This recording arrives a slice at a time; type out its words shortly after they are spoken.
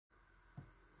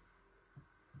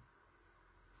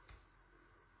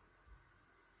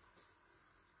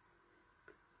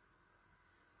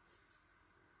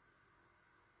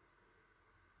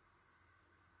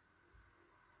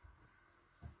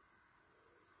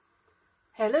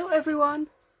Hello everyone!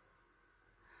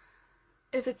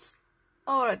 If it's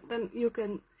alright, then you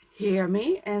can hear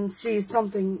me and see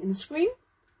something in the screen.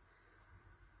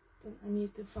 Then I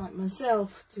need to find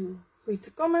myself to read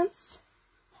the comments.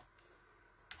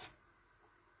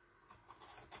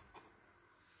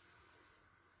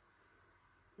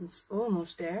 It's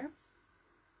almost there.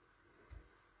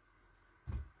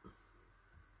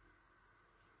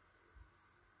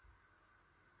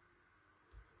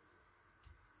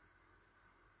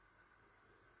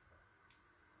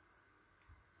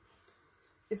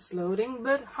 It's loading,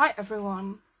 but hi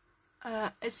everyone.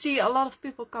 I see a lot of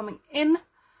people coming in,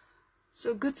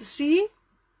 so good to see.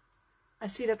 I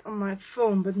see that on my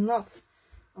phone, but not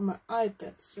on my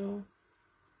iPad, so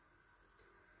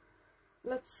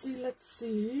let's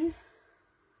see.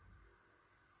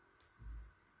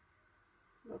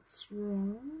 What's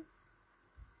wrong?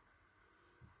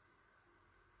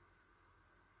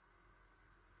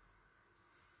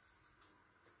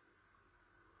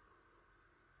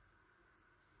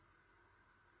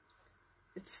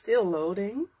 It's still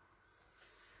loading,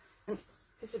 and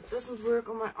if it doesn't work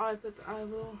on my iPad, I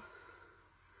will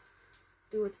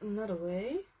do it another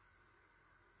way.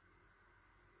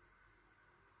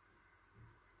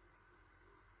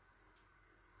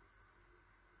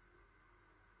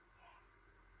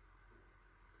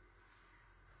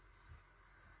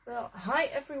 Well, hi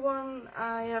everyone.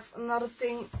 I have another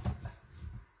thing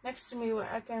next to me where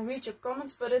I can read your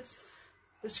comments, but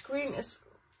the screen is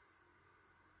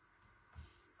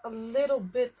a little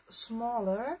bit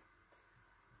smaller,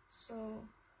 so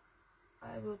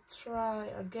I will try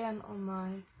again on my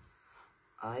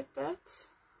iPad.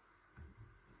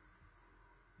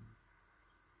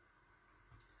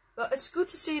 Well, it's good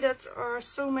to see that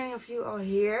so many of you are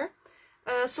here.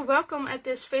 So welcome at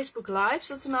this Facebook Live.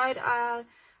 So tonight I'll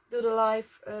do the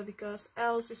live because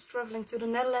Alice is traveling to the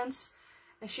Netherlands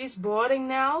and she's boarding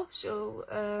now, so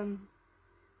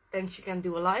then she can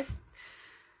do a live.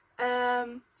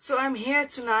 So I'm here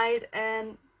tonight,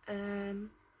 and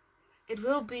it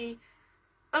will be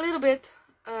a little bit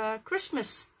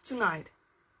Christmas tonight.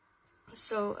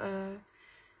 So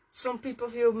some people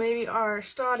of you maybe are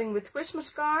starting with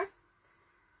Christmas card.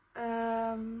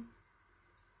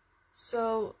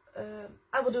 So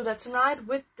I will do that tonight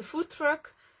with the food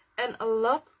truck and a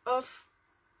lot of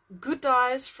good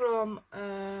dyes from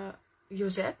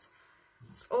Josette.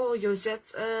 It's all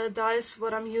Josette dyes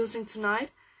what I'm using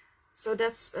tonight. So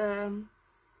that's,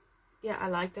 yeah, I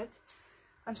like that.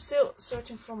 I'm still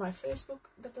searching for my Facebook.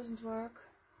 That doesn't work.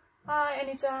 Hi,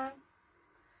 anytime.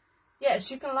 Yes,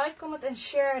 you can like, comment and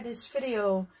share this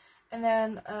video. And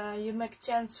then you make a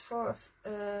chance for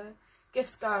a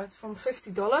gift card from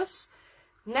 $50.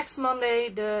 Next Monday,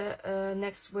 the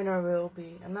next winner will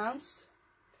be announced.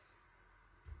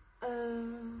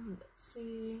 Let's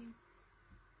see.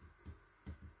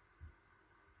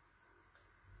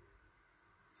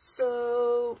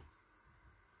 So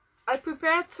I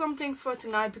prepared something for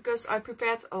tonight because I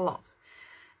prepared a lot,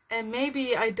 and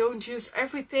maybe I don't use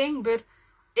everything, but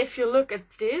if you look at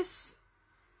this,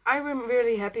 I'm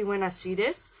really happy when I see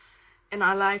this, and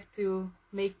I like to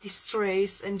make these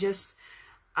trays, and just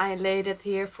I laid it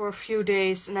here for a few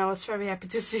days, and I was very happy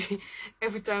to see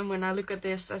every time when I look at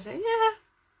this I say, yeah,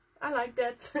 I like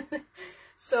that.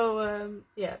 So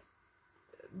yeah,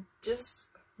 just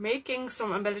making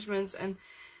some embellishments, and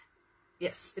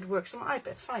yes, it works on my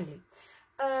iPad finally.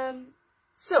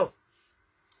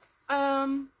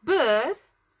 But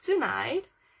tonight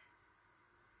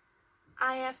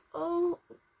I have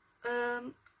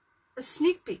a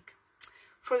sneak peek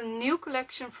for the new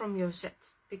collection from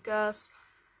Josette, because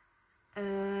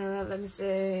let me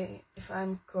say if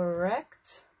I'm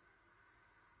correct.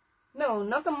 No,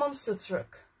 not a monster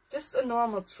truck, just a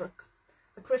normal truck,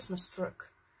 a Christmas truck.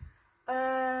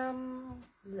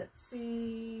 Let's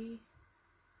see.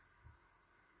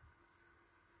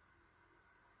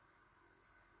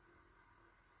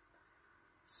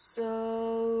 So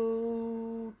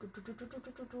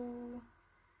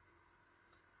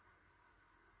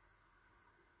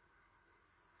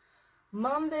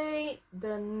Monday,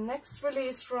 the next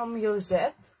release from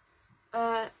Josette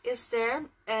is there,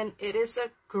 and it is a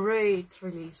great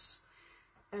release.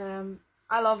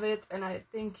 I love it, and I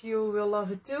think you will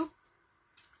love it too.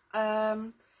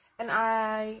 And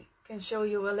I can show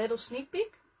you a little sneak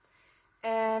peek,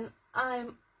 and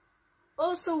I'm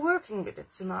also working with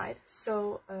it tonight,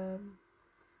 so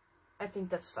I think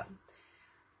that's fun.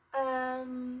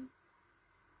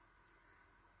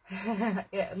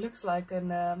 Yeah, it looks like a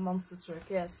monster truck,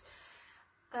 yes.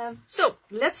 So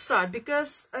let's start,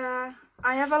 because I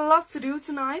have a lot to do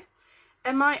tonight,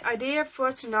 And my idea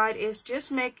for tonight is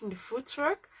just making the food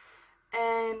truck.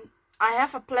 And I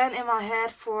have a plan in my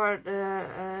head for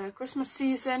the Christmas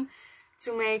season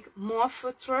to make more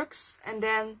food trucks. And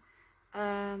then,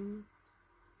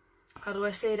 how do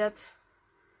I say that?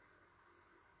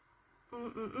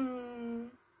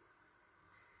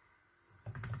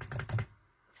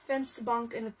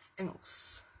 Vensterbank in het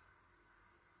Engels.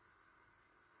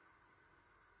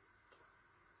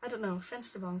 I don't know,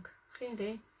 vensterbank. Geen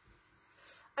idee.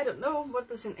 I don't know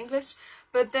what is in English.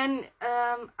 But then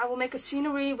I will make a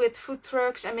scenery with food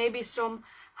trucks and maybe some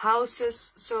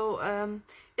houses. So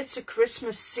it's a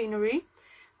Christmas scenery.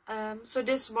 So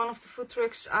this is one of the food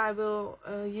trucks I will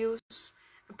use.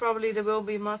 And probably there will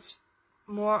be much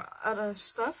more other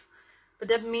stuff. But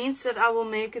that means that I will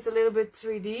make it a little bit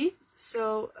 3D.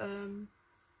 So,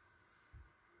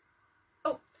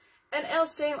 oh, and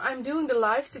else same, I'm doing the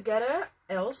live together.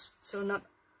 Else, so not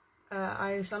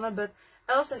Lisanne, but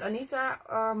Else and Anita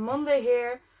are Monday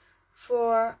here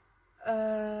for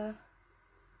a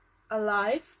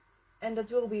live, and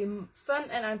that will be fun.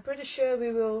 And I'm pretty sure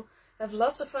we will have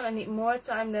lots of fun. I need more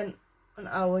time than an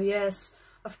hour. Yes,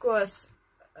 of course,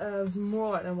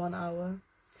 more than 1 hour.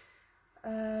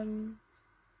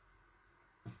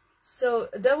 So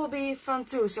that will be fun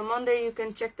too. So Monday you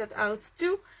can check that out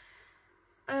too.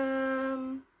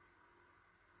 And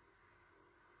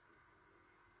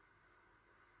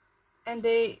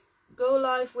they go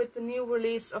live with the new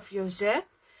release of Josette.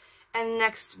 And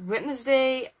next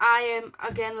Wednesday I am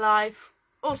again live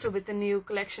also with the new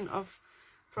collection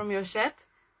from Josette,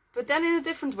 but then in a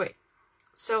different way.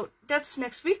 So that's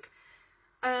next week.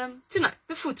 Tonight,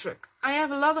 the food truck. I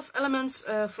have a lot of elements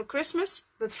for Christmas,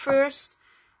 but first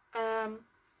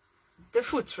the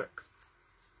food truck.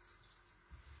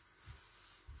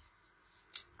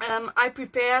 I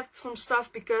prepared some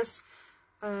stuff because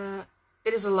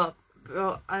it is a lot.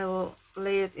 Well, I will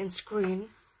lay it in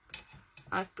screen.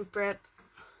 I've prepared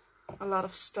a lot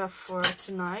of stuff for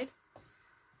tonight.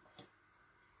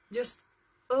 Just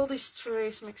all these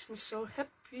trays makes me so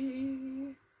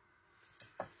happy.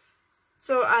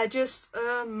 So I just,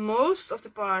 most of the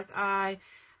part I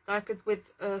like it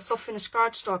with soft finish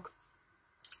cardstock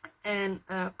and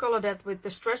color that with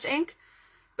distress ink.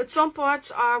 But some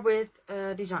parts are with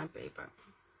design paper.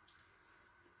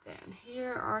 Then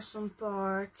here are some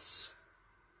parts.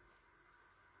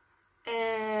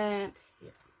 And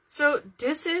here. So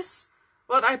this is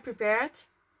what I prepared.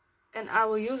 And I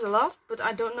will use a lot, but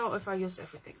I don't know if I use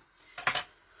everything.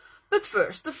 But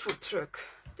first, the food truck.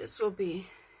 This will be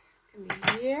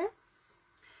here.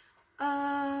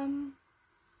 The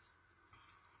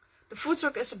food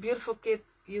truck is a beautiful kit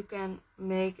you can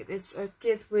make. It's a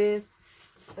kit with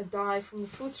a die from the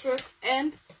food truck,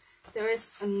 and there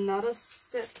is another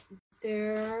set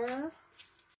there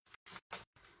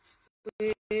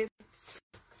with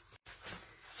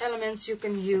elements you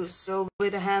can use. So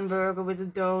with a hamburger, with a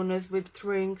donut, with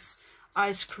drinks,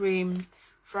 ice cream,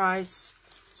 fries.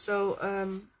 So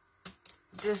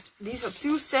these are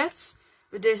two sets,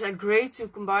 but these are great to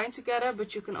combine together,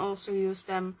 but you can also use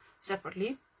them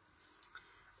separately.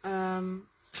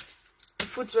 The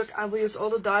food truck, I will use all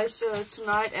the dies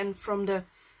tonight, and from the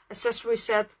accessory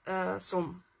set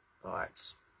some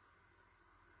parts.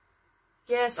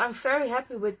 Yes, I'm very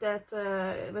happy with that,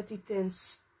 with the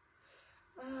tints.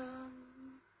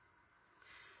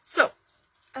 So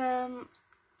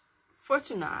for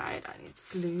tonight I need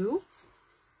glue.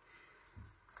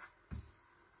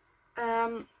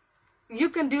 You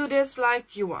can do this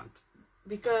like you want,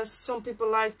 because some people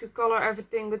like to color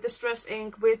everything with distress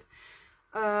ink, with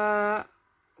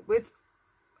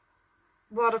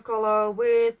watercolor,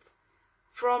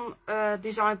 from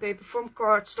design paper, from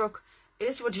cardstock. It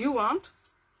is what you want,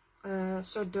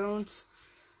 so don't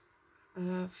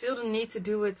feel the need to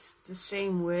do it the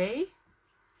same way.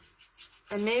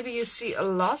 And maybe you see a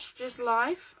lot this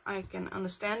live, I can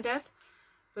understand that,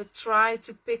 but try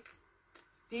to pick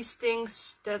these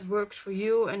things that works for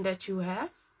you and that you have.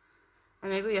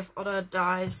 And maybe you have other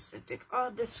dies that think, oh,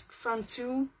 this is fun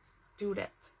too, do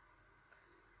that.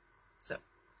 So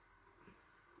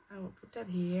I will put that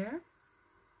here.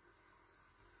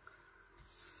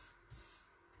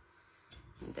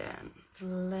 And then the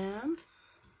lamp.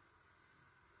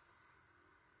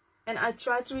 And I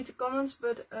try to read the comments,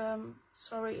 but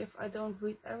sorry if I don't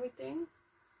read everything.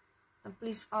 And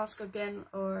please ask again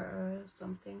or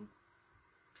something.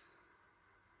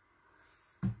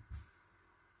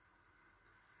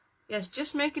 Yes,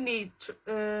 just making the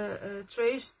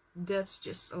trays, that's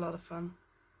just a lot of fun.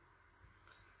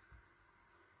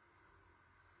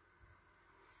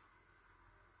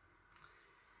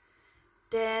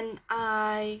 Then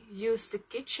I use the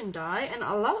kitchen dye, and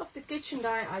a lot of the kitchen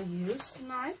dye I use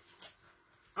tonight.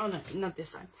 Oh no, not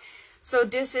this time. So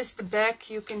this is the bag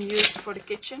you can use for the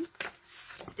kitchen.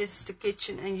 This is the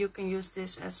kitchen, and you can use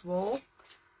this as wall.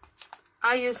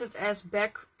 I use it as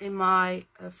bag in my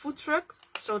food truck,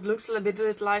 so it looks a little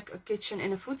bit like a kitchen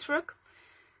in a food truck.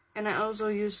 And I also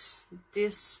use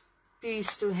this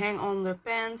piece to hang on the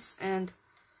pans and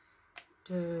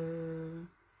the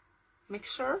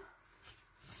mixer.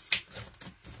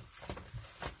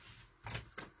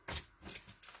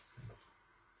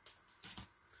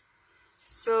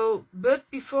 So, but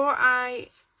before I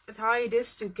tie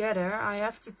this together, I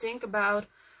have to think about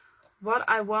what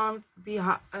I want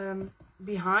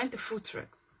behind the food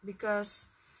truck, because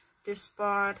this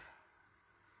part,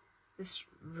 this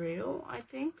rail, I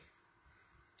think,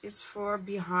 is for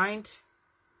behind.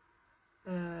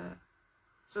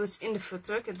 So it's in the food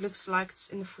truck. It looks like it's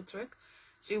in the food truck.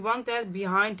 So you want that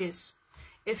behind this.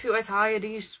 If you attire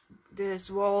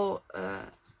this wall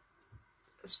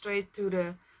straight to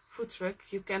the food truck,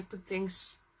 you can put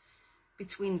things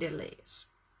between the layers.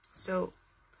 So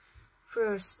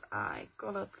first I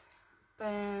colored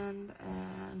pan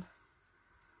and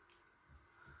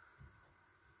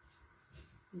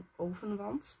an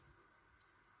ovenwand,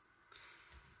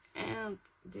 and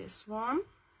this one,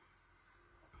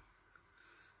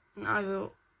 and I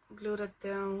will glue that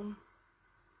down.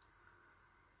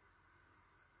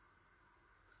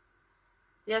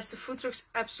 Yes, the food truck's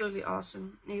absolutely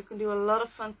awesome, and you can do a lot of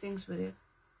fun things with it.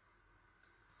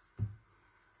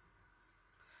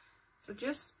 So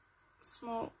just a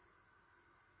small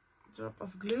drop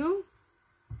of glue.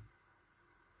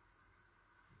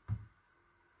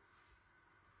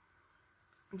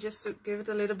 Just to give it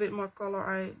a little bit more color,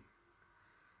 I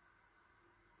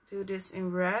do this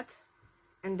in red,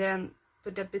 and then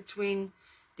put that between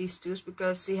these two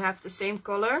because they have the same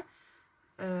color.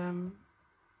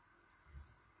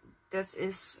 That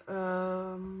is,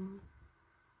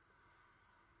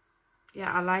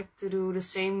 yeah, I like to do the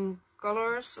same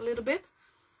colors a little bit.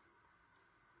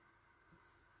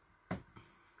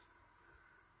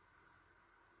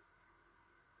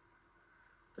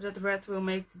 But that red will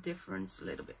make the difference a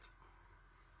little bit.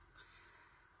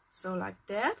 So like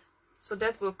that. So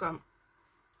that will come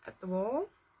at the wall.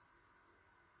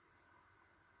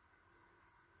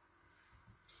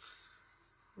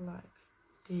 Like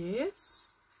this.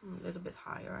 A little bit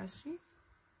higher, I see.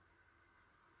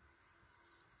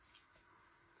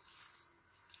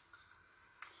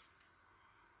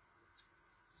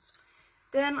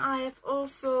 Then I have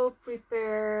also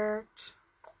prepared,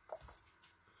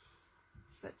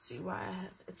 let's see why I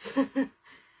have it,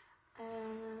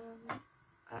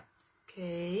 a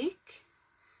cake.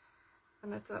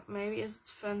 And I thought maybe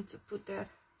it's fun to put that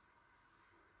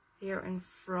here in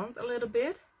front a little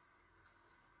bit.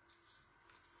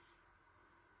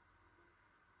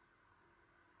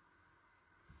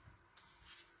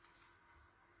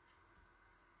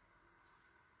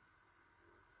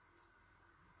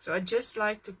 So I just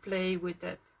like to play with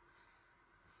that.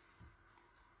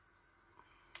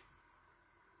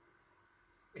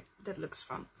 That looks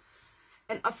fun.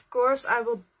 And of course I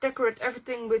will decorate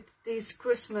everything with these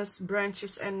Christmas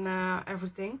branches and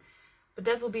everything. But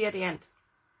that will be at the end.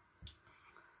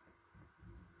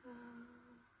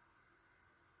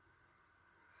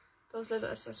 Those little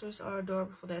accessories are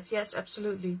adorable for that. Yes,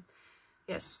 absolutely.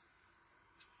 Yes.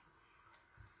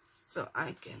 So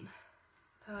I can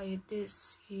tie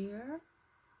this here.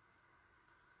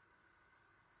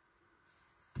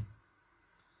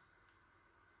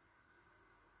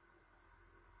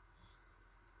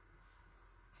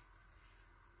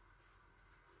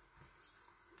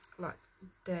 Like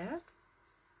that.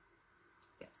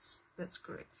 Yes, that's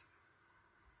correct.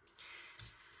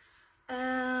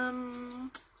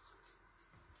 Can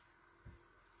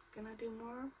I do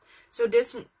more? So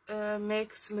this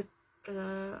makes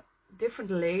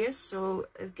different layers, so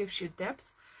it gives you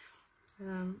depth.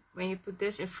 When you put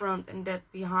this in front and that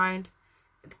behind,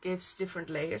 it gives different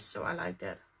layers, so I like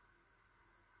that.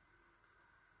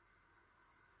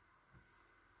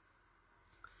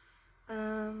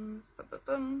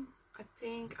 I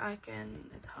think I can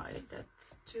tie that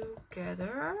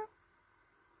together.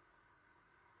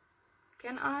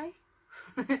 Can I?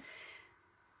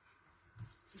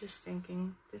 Just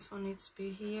thinking, this one needs to be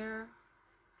here.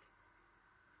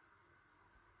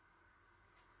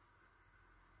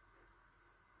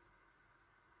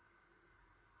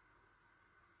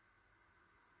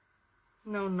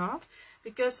 No, not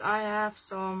because I have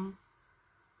some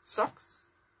socks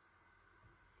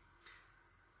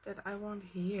that I want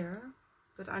here,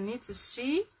 but I need to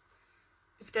see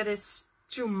if that is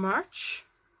too much.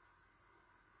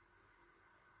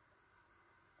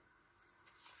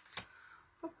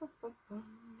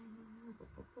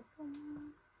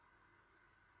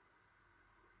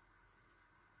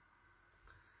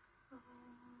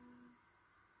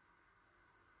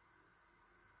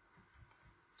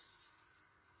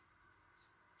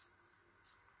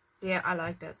 Yeah, I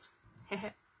like that.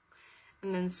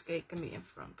 And then skate can be in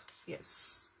front.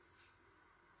 Yes.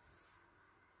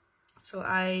 So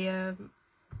I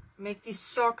make these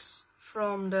socks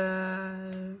from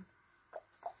the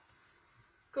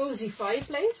Cozy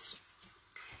Fireplace.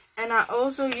 And I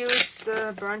also use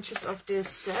the branches of this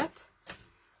set.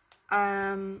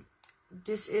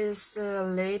 This is the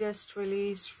latest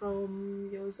release from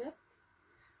Joseph.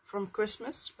 From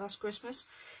Christmas, last Christmas.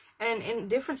 And in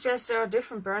different sets there are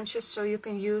different branches, so you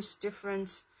can use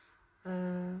different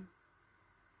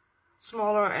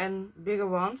smaller and bigger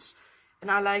ones. And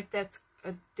I like that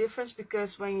difference,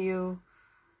 because when you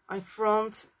on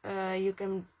front you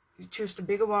can choose the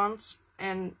bigger ones,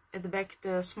 and at the back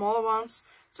the smaller ones,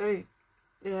 so you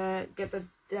get the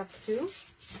depth too.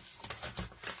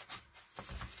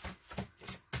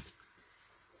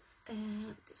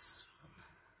 And this one.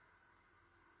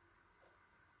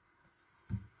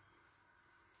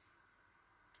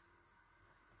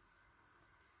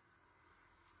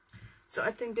 So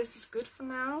I think this is good for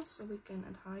now, so we can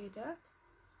adhere that.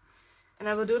 And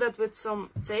I will do that with some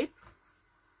tape.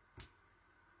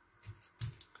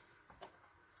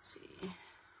 Let's see.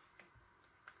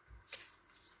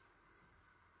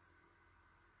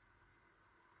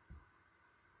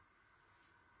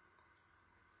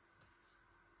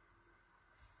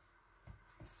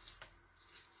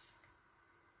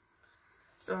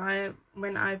 So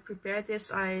when I prepared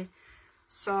this, I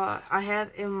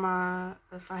had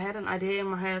an idea in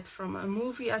my head from a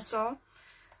movie I saw.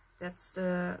 That's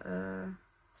the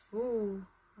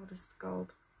what is it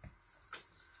called?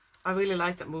 I really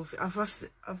like that movie. I've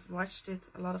watched it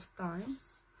a lot of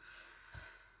times.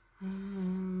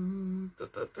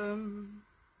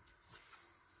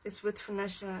 It's with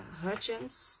Vanessa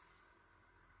Hudgens.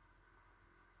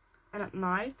 And at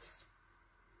night.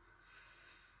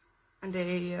 And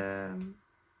they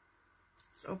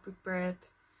it's all prepared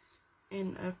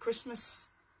in a Christmas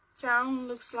town,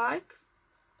 looks like.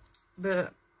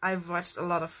 But I've watched a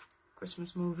lot of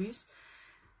Christmas movies,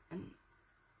 and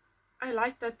I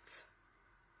like that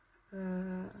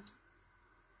the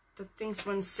things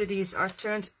when cities are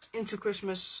turned into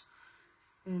Christmas,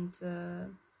 and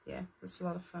yeah, that's a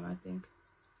lot of fun, I think.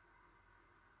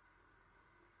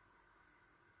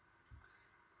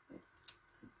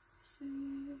 Let's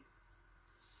see.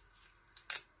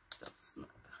 That's not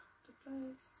the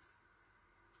place.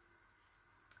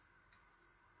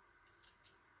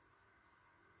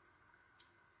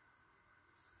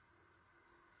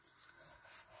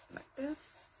 Like that.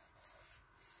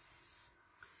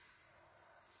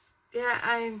 Yeah,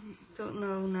 I don't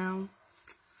know now.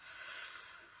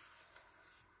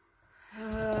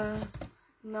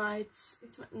 Knights.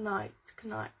 It's knights.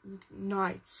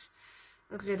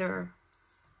 Ritter.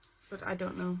 But I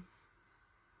don't know.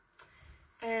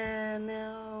 And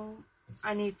now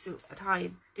I need to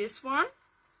adhere this one.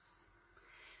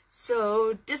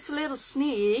 So this little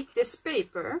sneak, this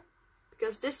paper,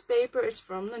 because this paper is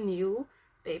from the new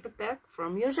paper pack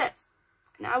from Josette,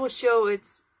 and I will show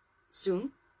it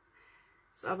soon.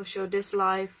 So I will show this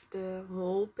live, the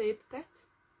whole paper pack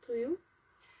to you.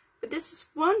 But this is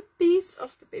one piece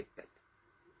of the paper pack,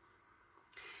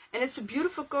 and it's a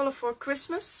beautiful color for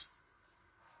Christmas.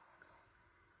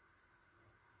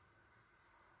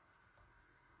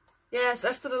 Yes,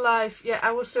 after the live. Yeah,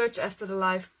 I will search after the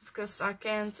live, because I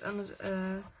can't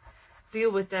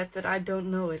deal with that I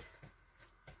don't know it.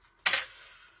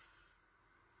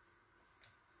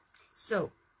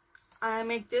 So, I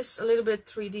make this a little bit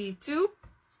 3D too,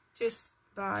 just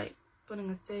by putting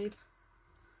a tape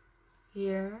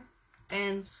here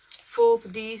and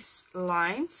fold these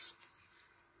lines.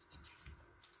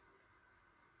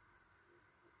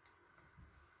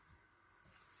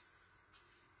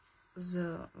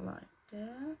 So, like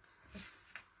that.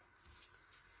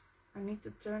 I need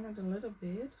to turn it a little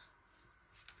bit.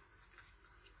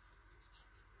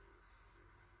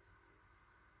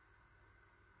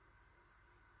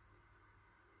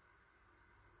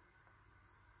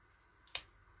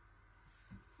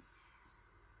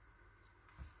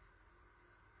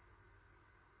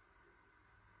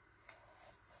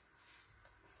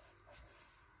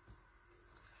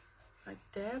 Like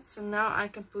that. So now I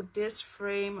can put this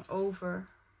frame over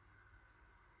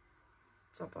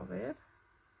top of it.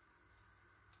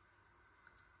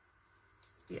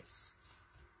 Yes.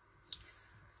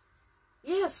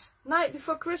 Yes, Night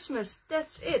Before Christmas.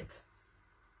 That's it.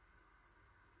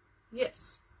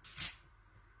 Yes.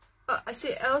 Oh, I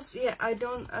see else. Yeah, I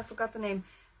forgot the name.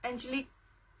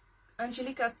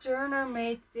 Angelica Turner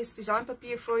made this design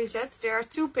papier for Yosette. There are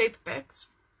 2 paper packs.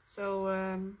 So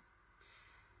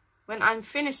when I'm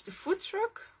finished the food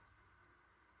truck,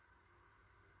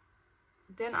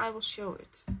 then I will show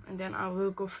it. And then I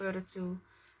will go further to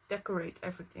decorate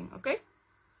everything, okay?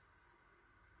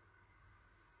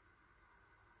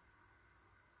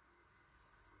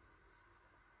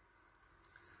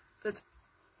 But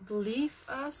believe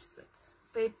us, the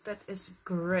paper pad is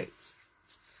great.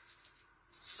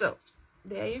 So,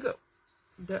 there you go.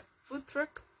 The food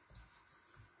truck.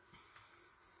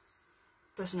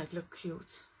 Doesn't it look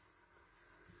cute?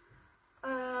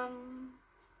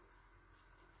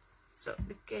 So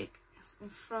the cake is in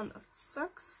front of the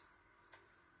socks.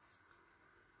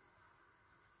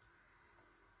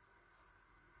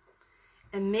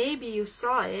 And maybe you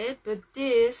saw it, but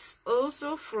this is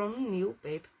also from new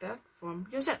paper pack from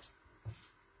Yosette.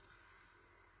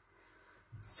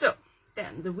 So,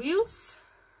 then the wheels.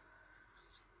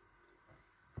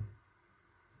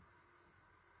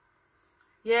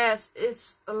 Yes,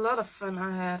 it's a lot of fun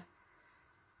I had.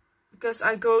 Because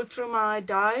I go through my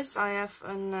dies. I have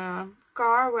a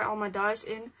car where all my dies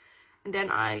in. And then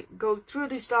I go through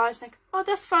these dies and think, oh,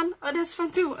 that's fun. Oh, that's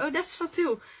fun too. Oh, that's fun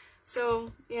too.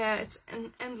 So, yeah, it's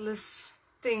an endless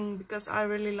thing. Because I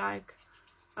really like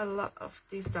a lot of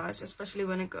these dies. Especially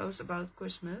when it goes about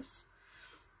Christmas.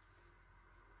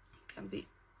 It can be...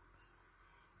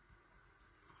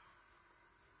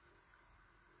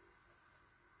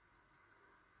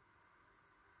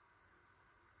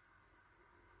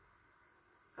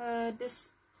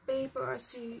 this paper, I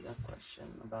see a question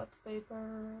about the paper.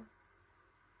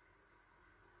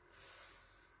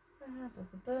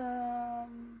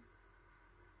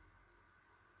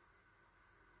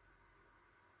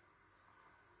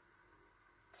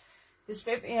 This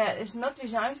paper, yeah, is not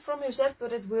designed from Yosette,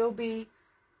 but it will be,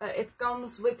 it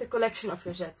comes with the collection of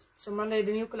Yosette. So Monday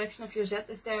the new collection of Yosette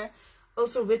is there,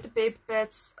 also with the paper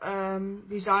pads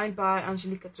designed by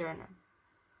Angelica Turner.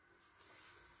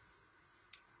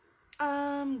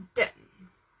 Then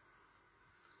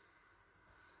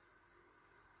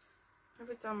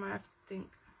every time I have to think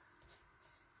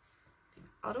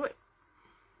the other way.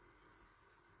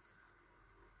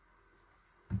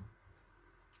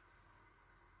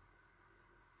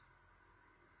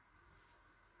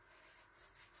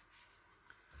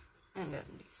 And then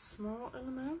these small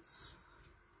elements.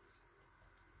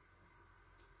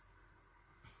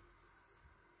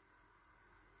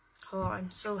 Oh,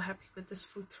 I'm so happy with this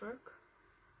food truck.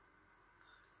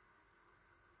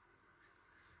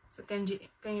 So can you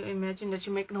imagine that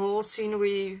you make a whole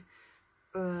scenery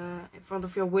in front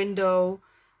of your window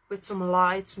with some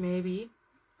lights maybe.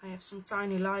 I have some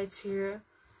tiny lights here.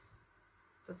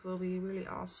 That will be really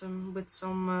awesome with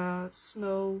some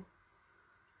snow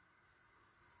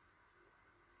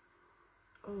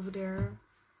over there.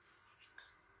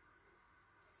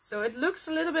 So it looks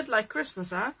a little bit like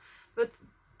Christmas, huh? But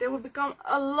there will become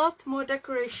a lot more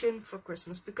decoration for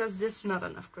Christmas because this is not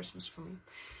enough Christmas for me.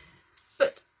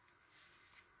 But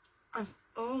I'm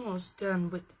almost done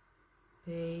with the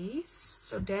base.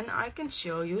 So then I can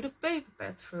show you the paper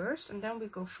pad first and then we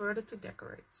go further to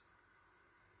decorate.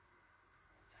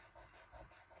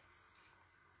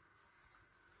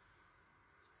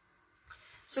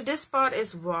 So this part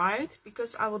is white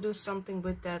because I will do something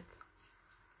with that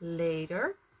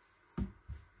later.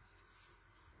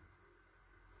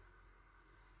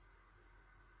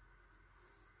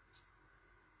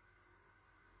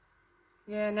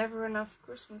 Yeah, never enough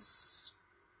Christmas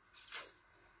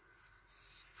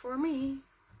for me.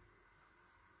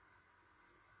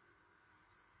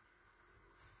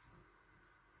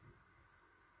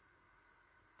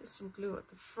 There's some glue at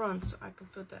the front, so I can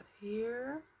put that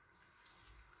here.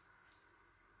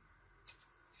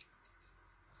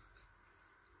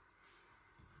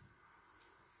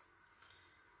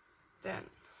 Then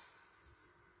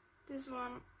this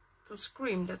one to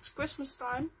scream, that's Christmas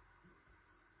time.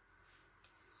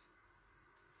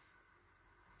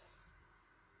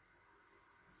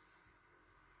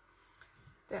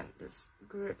 Then this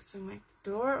grip to make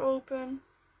the door open.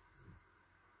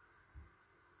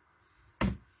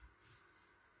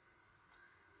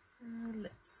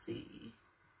 Let's see.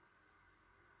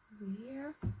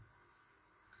 Here.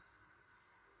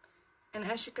 And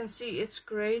as you can see, it's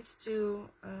great to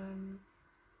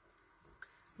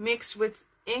mix with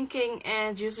inking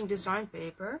and using design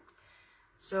paper.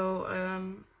 So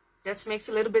that makes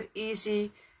it a little bit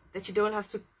easy that you don't have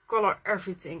to color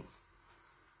everything.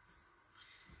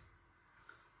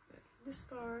 this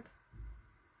part.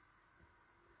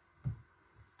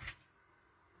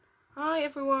 Hi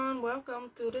everyone,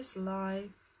 welcome to this live.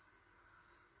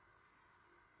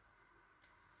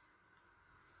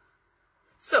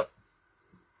 So,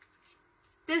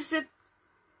 this is it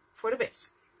for the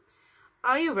base.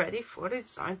 Are you ready for the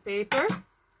design paper?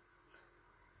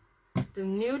 The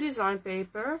new design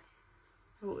paper,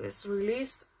 who is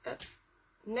released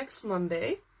next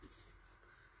Monday.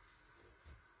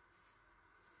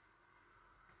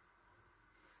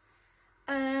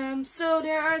 So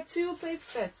there are two paper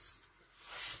pads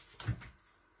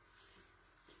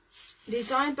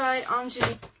designed by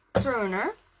Angelique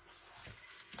Turner.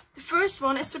 The first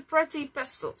one is the Pretty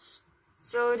Pastels.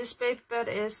 So this paper pad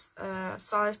is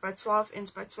sized by 12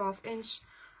 inch by 12 inch,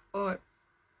 or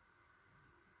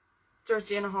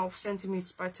 30.5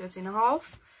 centimeters by 30.5.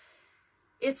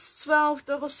 It's 12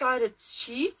 double-sided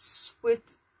sheets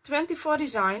with 24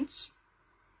 designs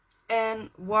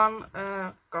and one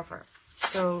cover.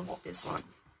 So this one.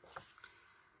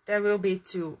 There will be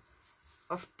two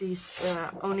of these,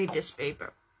 only this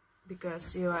paper,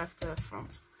 because you have the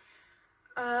front.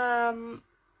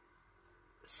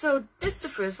 So this is the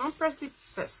first one, Pretty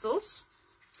Pastels.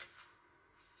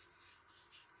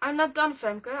 I'm not done,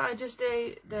 Femke. I just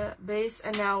did the base,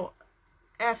 and now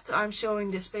after I'm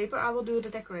showing this paper, I will do the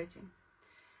decorating.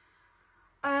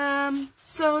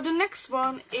 So the next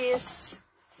one is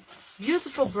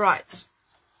Beautiful Brides.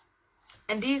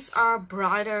 And these are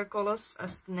brighter colors,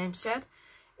 as the name said.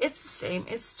 It's the same.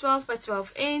 It's 12 by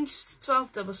 12 inch,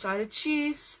 12 double-sided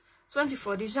sheets,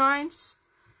 24 designs.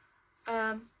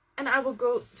 And I will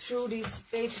go through these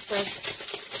paper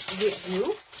pads with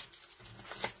you.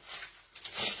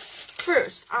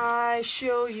 First, I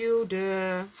show you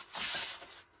the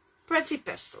Pretty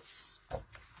Pastels.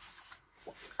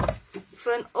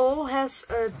 So it all has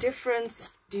a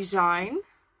different design.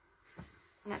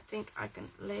 And I think I can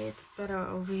lay it better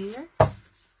over here.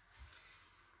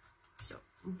 So,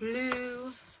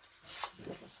 blue,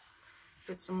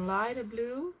 with some lighter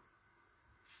blue.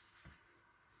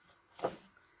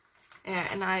 Yeah,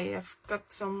 and I have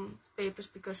cut some papers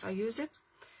because I use it.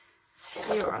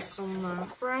 Here are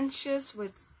some branches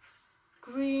with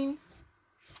green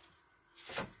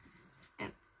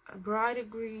and a brighter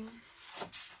green.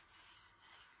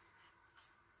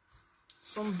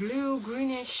 Some blue,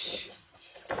 greenish.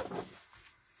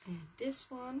 And this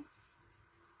one.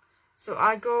 So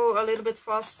I go a little bit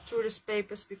fast through these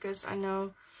papers because I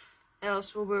know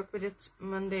else will work with it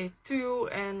Monday too,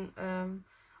 and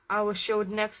I will show it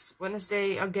next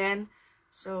Wednesday again,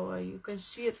 so you can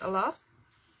see it a lot.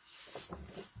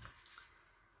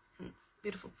 And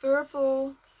beautiful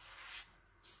purple.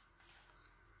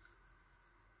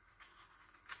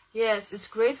 Yes, it's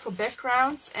great for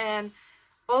backgrounds and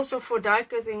also for die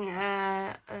cutting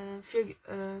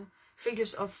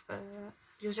figures of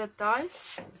Josette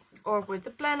dies, or with the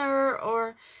planner,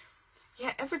 or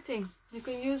yeah, everything. You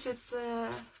can use it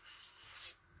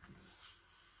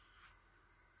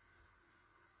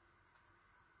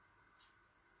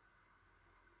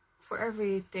for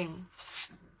everything.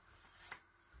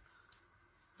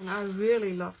 And I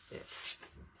really loved it.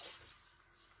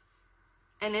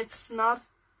 And it's not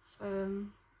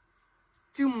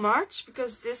too much,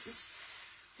 because this is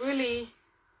really,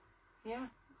 yeah,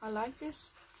 I like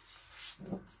this.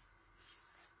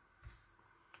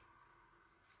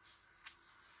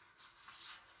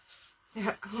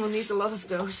 Yeah, we'll need a lot of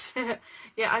those.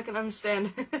 Yeah, I can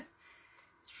understand.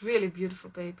 It's really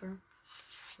beautiful paper.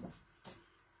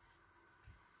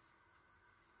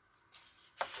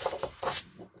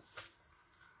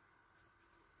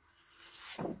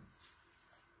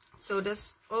 So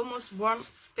that's almost one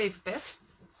paper pad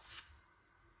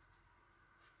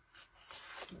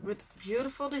with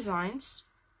beautiful designs.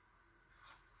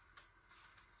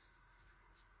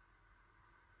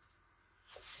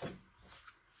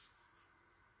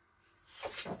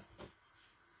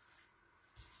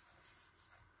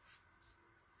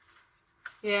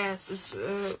 Yes, it's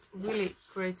really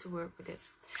great to work with it.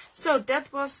 So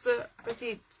that was the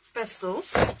Pretty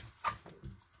Pastels.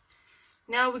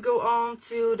 Now we go on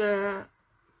to the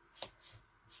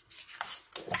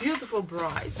Beautiful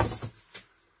Brides.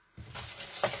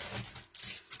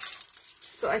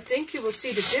 So I think you will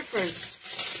see the difference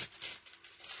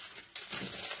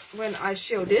when I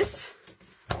show this.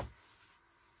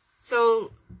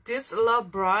 So this is a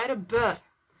lot brighter, but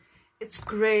it's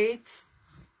great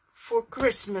for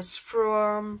Christmas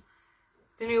from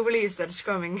the new release that is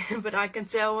coming. But I can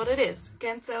tell what it is.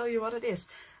 Can't tell you what it is.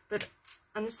 But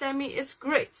understand me, it's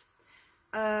great.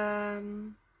 It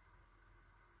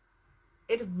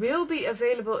will be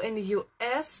available in the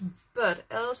US, but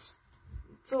else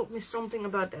told me something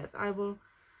about that. I will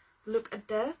look at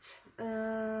that.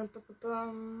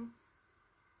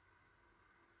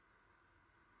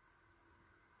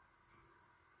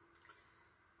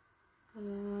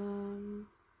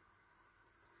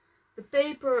 The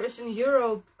paper is in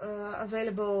Europe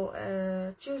available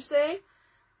Tuesday,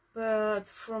 but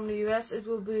from the US it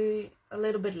will be a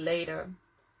little bit later.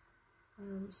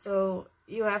 So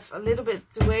you have a little bit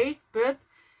to wait, but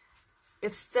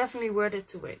it's definitely worth it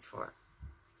to wait for.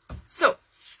 So,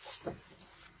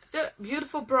 the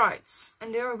beautiful brides,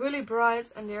 and they are really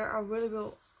bright, and they are really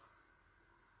well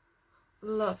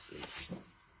lovely.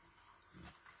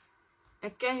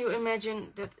 And can you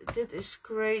imagine that this is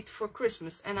great for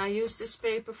Christmas? And I use this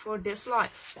paper for this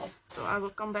life, so I will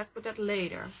come back with that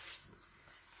later.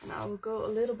 And I will go a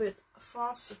little bit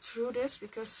faster through this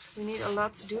because we need a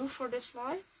lot to do for this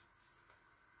life.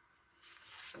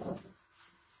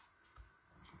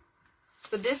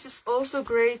 But this is also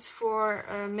great for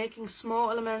making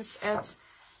small elements at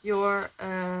your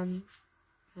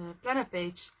planner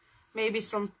page. Maybe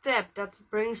some tab that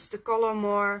brings the color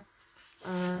more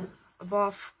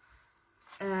above,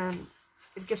 and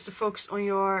it gives the focus on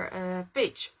your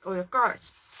page or your card.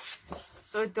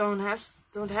 So it don't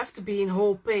have to be in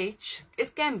whole page.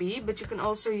 It can be, but you can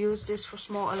also use this for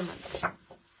small elements.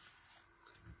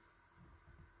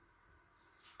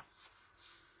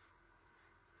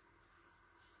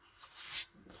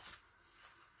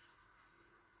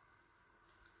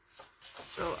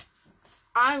 So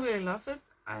I really love it.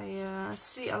 I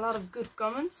see a lot of good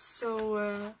comments, so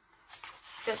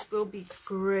that will be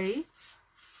great.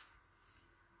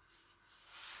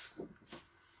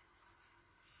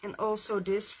 And also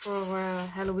this for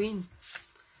Halloween.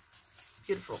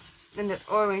 Beautiful. And that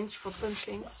orange for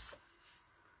pumpkins.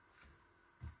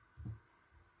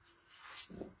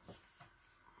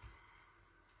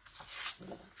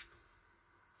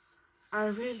 I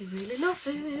really, really love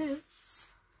it.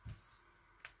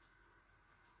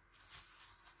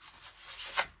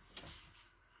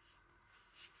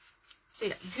 So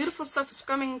yeah, beautiful stuff is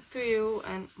coming to you,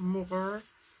 and more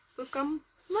will come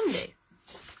Monday.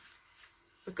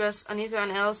 Because Anita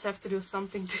and Els have to do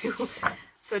something too.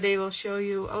 So they will show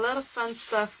you a lot of fun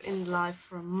stuff in live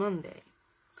from Monday.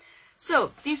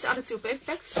 So these are the two paper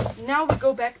packs. Now we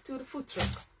go back to the food truck.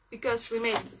 Because we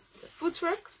made the food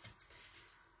truck.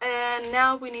 And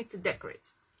now we need to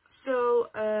decorate. So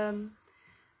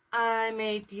I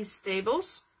made these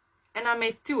tables. And I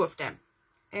made 2 of them.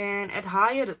 And at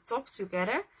higher the top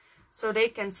together. So they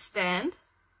can stand.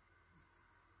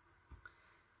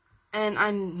 And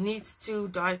I need to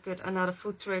die cut another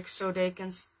food truck so they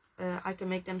can I can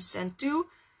make them stand too,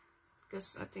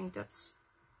 because I think that's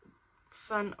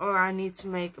fun. Or I need to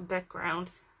make a background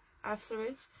after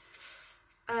it.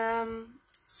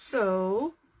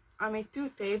 So I made 2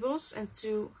 tables and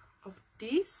 2 of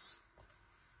these.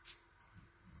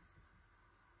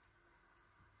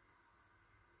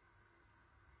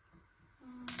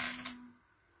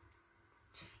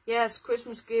 Yes,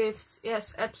 Christmas gifts.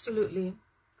 Yes, absolutely.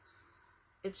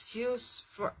 It's used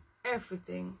for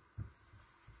everything.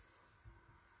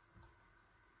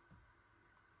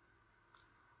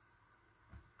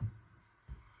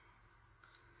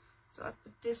 So I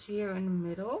put this here in the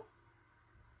middle.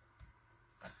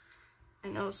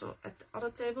 And also at the other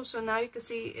table. So now you can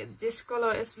see this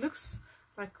color, it looks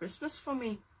like Christmas for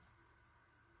me.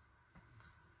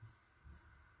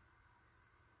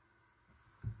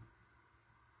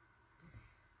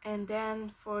 And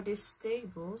then for these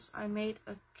tables, I made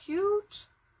a cute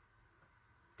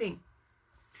thing.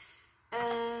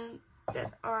 And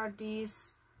that are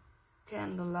these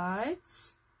candle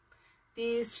lights.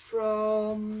 These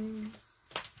from,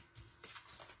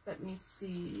 let me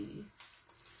see.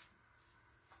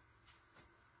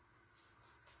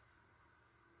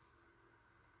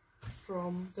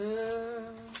 From the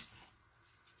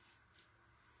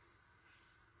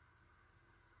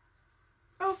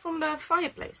from the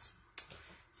fireplace.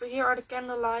 So here are the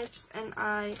candle lights, and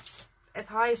I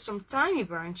adhere some tiny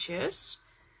branches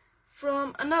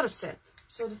from another set.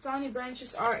 So the tiny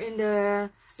branches are in the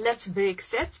Let's Bake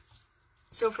set.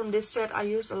 So from this set I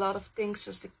use a lot of things,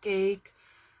 such as the cake,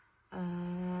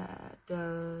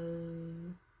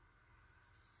 the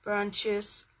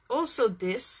branches, also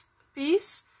this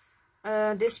piece.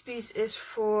 This piece is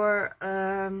for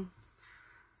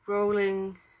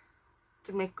rolling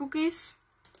to make cookies.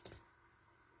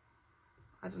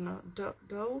 I don't know,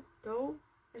 dough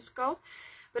it's called.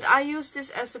 But I use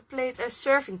this as a plate, a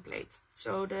serving plate.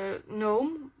 So the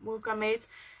gnome work I made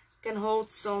can hold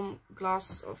some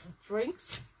glasses of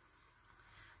drinks.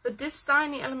 But this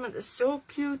tiny element is so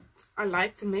cute. I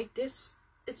like to make this.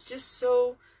 It's just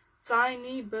so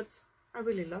tiny, but I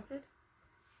really love it.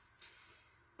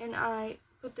 And I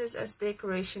put this as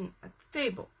decoration at the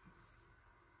table.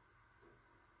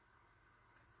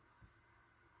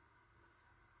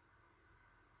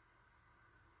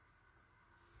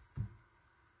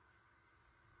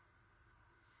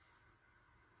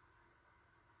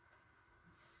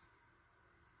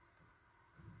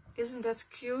 Isn't that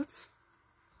cute?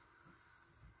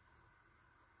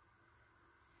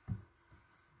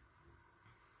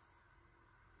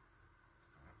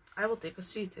 I will take a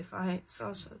seat if I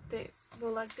saw a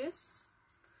table like this.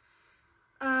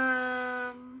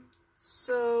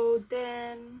 So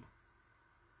then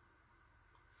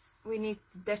we need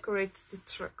to decorate the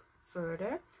truck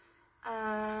further.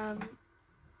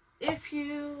 If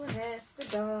you have the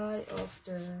die of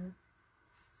the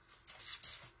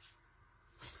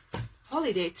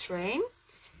holiday train,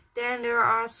 then there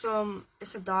are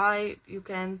it's a die you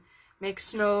can make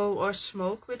snow or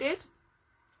smoke with it.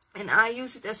 And I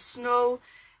use it as snow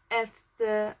at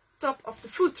the top of the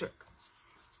food truck.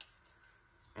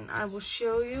 And I will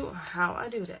show you how I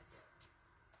do that.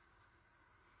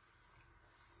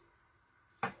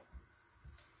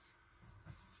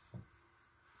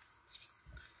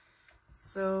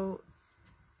 So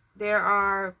there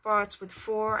are parts with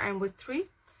 4 and with 3.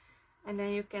 And then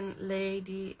you can lay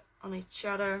the on each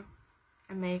other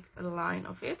and make a line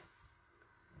of it.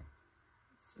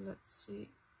 So let's see.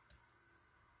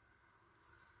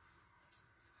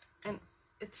 And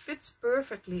it fits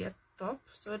perfectly at the top,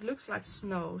 so it looks like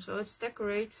snow. So it's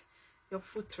decorate your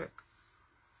food truck.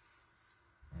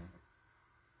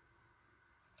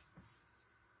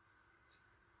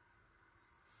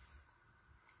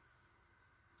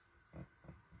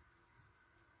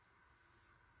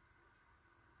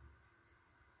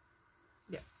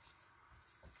 Yeah.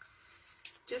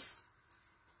 Just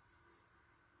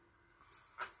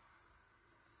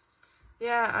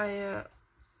yeah, I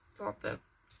thought that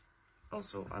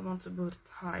also I want to put it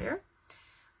higher.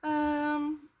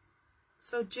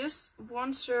 So just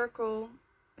one circle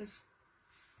is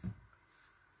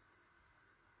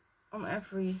on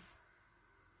every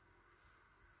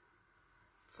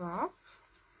top.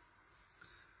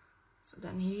 So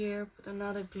then here put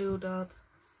another glue dot.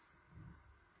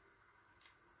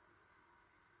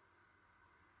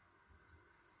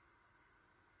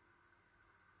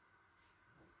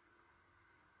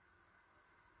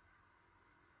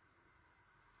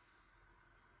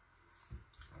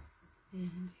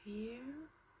 And here.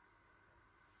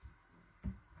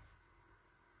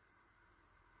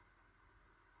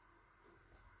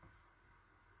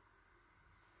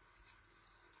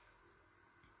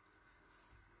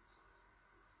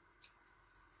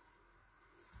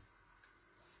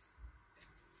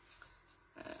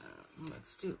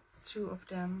 Let's do 2 of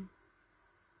them.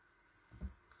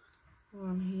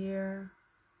 One here.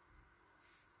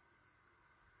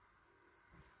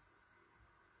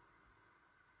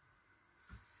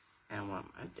 And one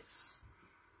like this.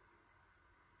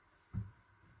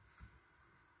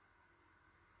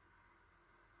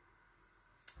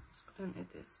 So then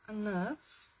it is enough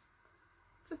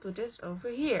to put this over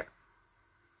here.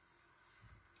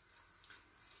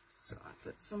 So I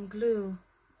put some glue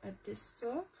at this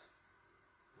top.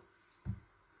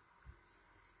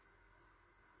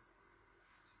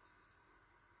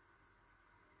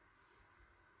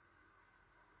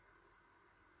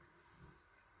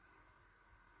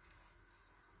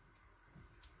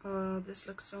 Oh, this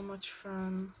looks so much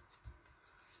fun.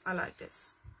 I like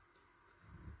this.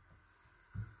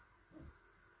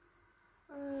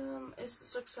 Is the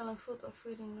truck selling food or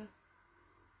feeding the...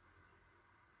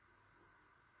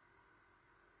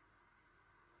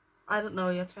 I don't know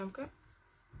yet, Femke.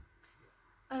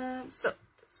 So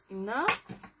that's enough.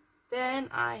 Then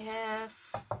I have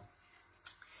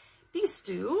these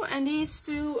 2, and these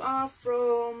 2 are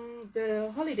from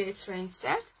the holiday train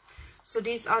set. So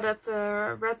these are that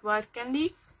red white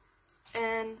candy,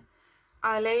 and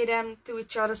I lay them to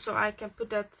each other so I can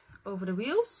put that over the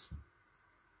wheels.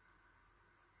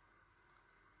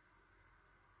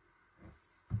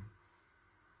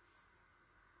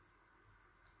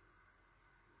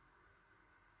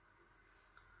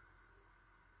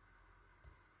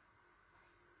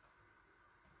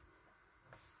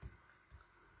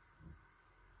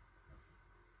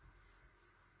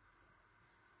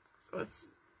 So it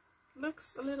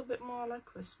looks a little bit more like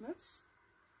Christmas.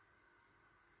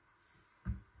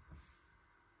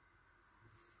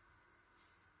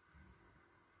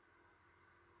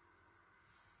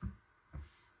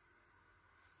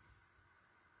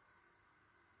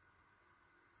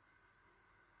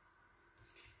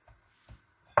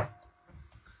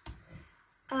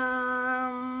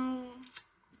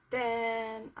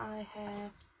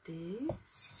 have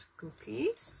these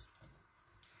cookies.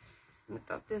 I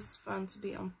thought this is fun to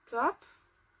be on top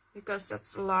because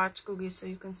that's a large cookie so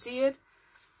you can see it.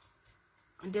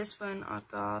 And this one I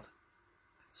thought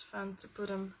it's fun to put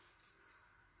them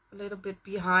a little bit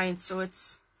behind so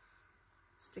it's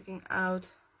sticking out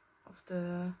of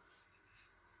the...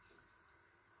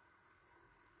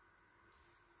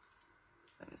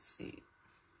 Let me see.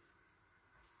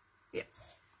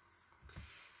 Yes.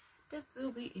 That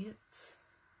will be it.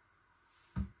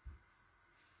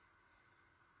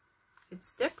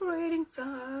 It's decorating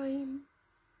time.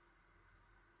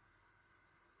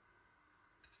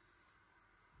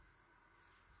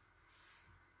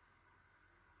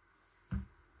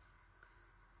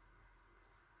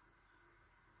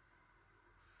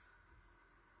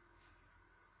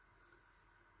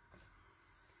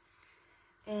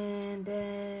 And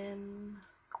then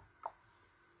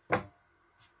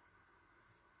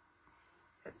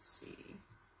let's see.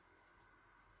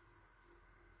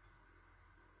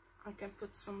 I can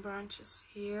put some branches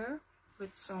here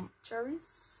with some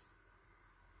cherries.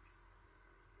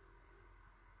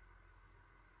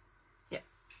 Yeah.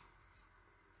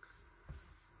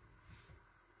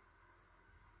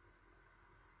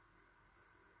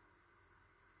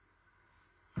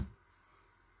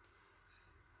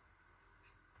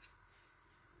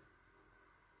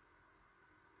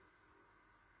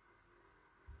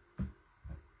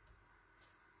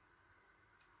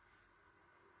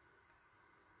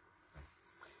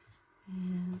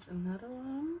 And another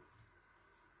one.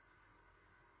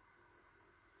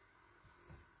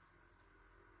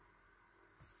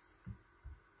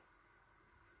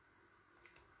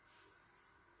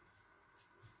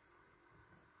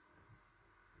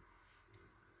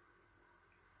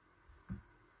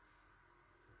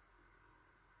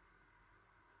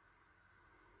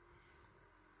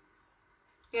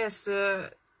 Yes,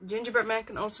 the gingerbread man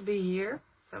can also be here.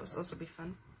 That would also be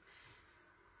fun.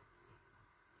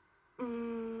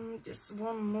 Just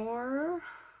one more.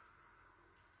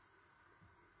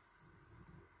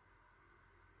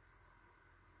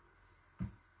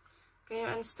 Can you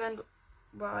understand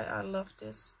why I love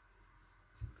this?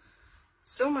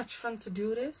 It's so much fun to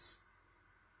do this.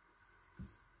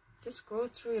 Just go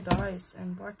through your dies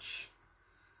and watch.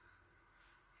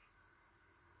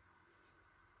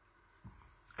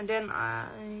 And then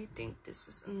I think this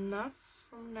is enough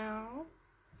from now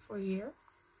for here.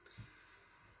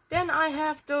 Then I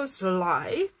have those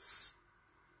lights.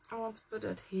 I want to put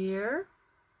it here.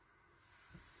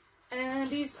 And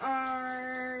these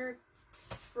are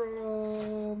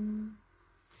from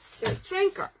the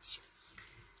train cards.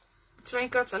 Train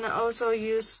cards, and I also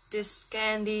use this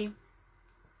candy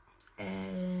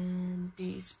and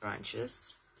these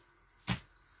branches.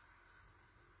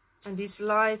 And these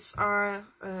lights are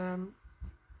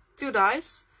 2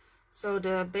 dies, so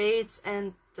the baits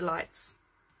and the lights.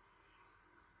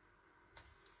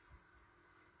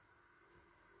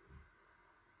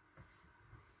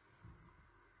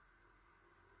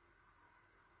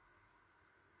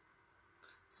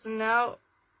 So now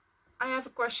I have a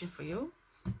question for you.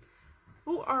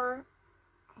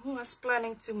 Who is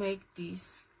planning to make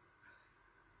these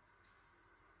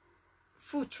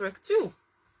food truck too,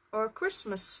 or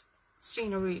Christmas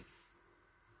scenery?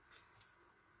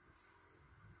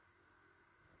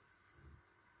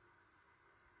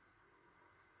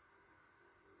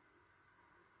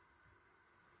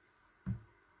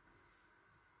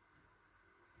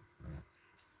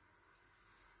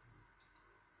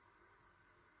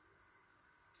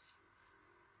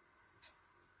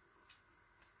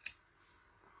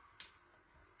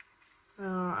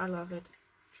 Oh, I love it.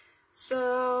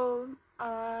 So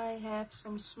I have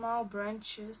some small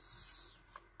branches.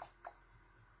 I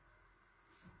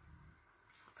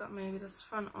thought maybe that's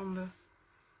fun on the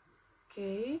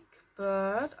cake,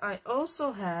 but I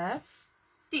also have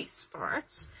these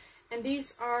parts, and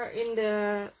these are in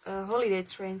the holiday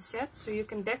train set, so you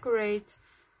can decorate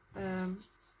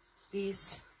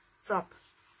these top.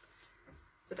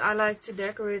 But I like to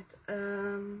decorate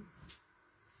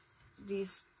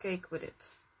this cake with it.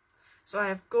 So I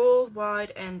have gold,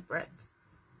 white and red.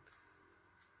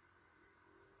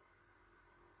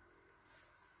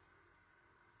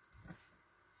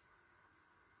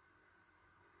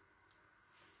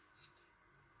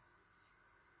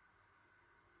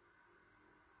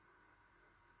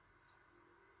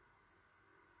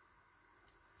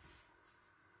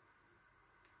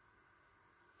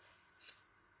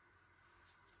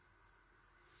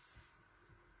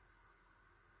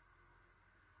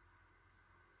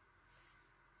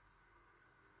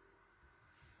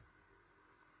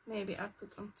 Maybe I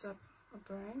put on top a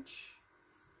branch.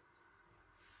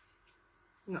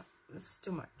 No, that's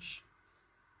too much.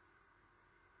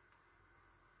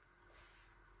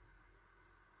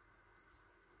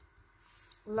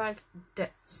 Like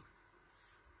that.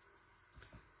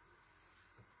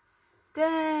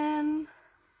 Then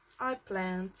I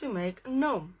plan to make a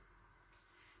gnome.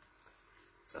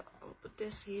 So I'll put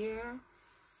this here.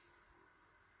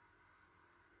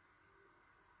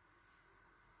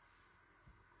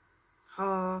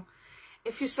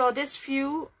 If you saw this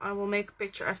view, I will make a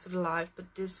picture after the live,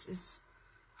 but this is,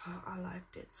 I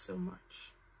liked it so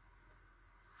much.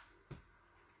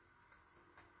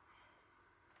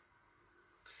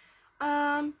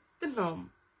 The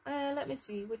gnome. Let me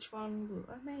see, which one will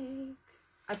I make?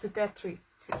 I prepared 3,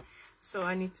 so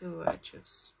I need to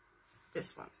choose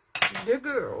this one. The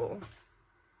girl.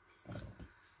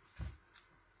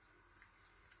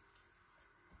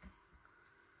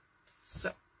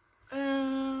 So,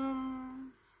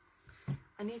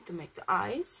 I need to make the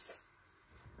eyes.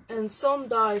 And some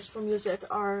dies from Lisanne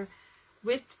are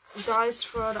with dies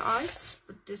for the eyes,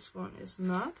 but this one is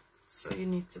not. So you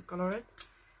need to color it.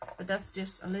 But that's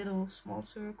just a little small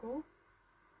circle.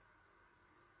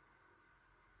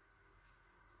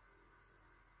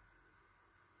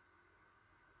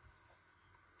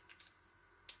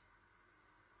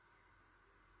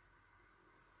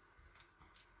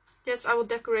 Yes, I will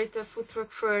decorate the food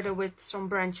truck further with some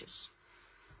branches.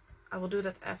 I will do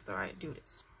that after I do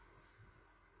this.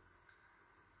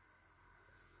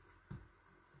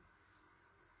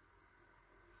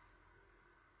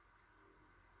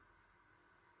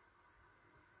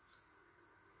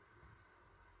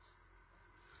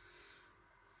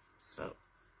 So,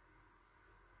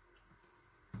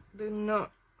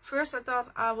 first I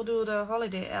thought I will do the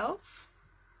holiday elf,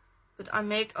 but I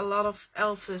make a lot of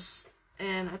elves,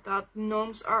 and I thought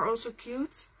gnomes are also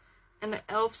cute, and the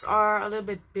elves are a little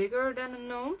bit bigger than the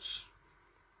gnomes.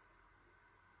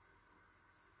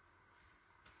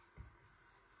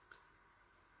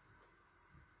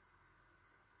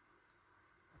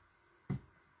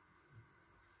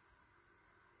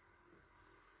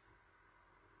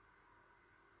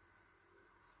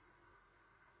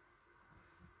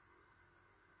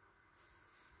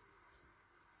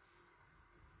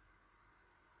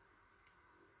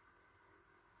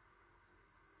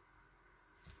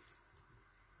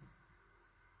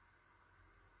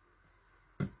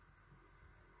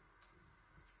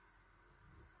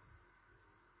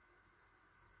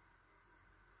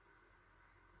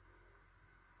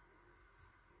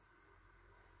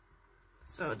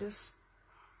 So these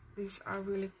are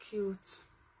really cute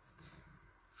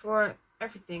for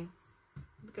everything,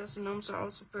 because the gnomes are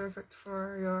also perfect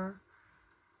for your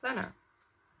planner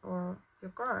or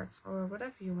your card or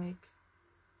whatever you make.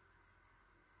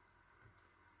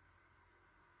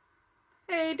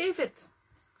 Hey David,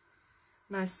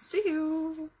 nice to see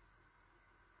you.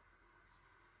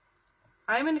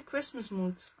 I'm in a Christmas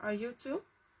mood. Are you too?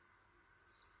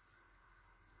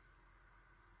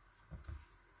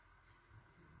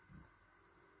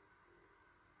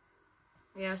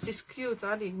 Yes, she's cute,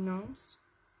 are the gnomes?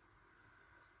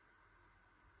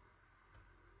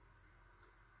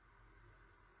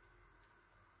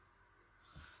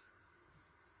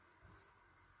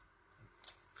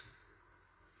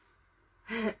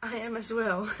 I am as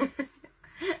well.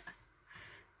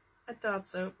 I thought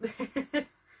so.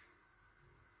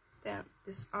 Then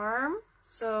this arm.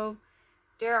 So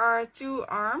there are 2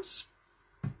 arms.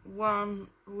 One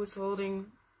who is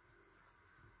holding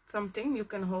something you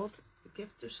can hold,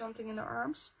 give to something in the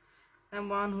arms, and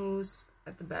one who's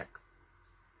at the back.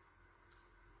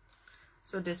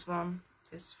 So this one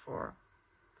is for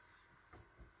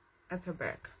at her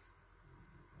back.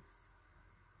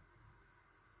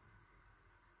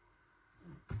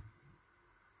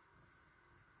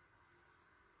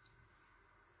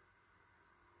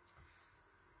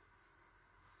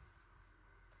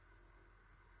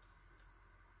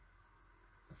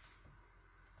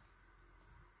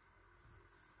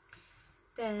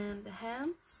 Then the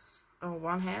hands, or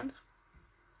one hand.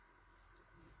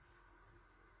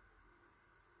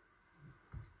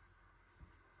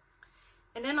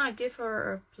 And then I give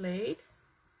her a plate.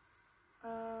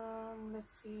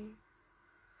 Let's see.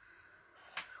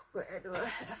 Where do I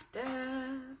have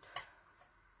that?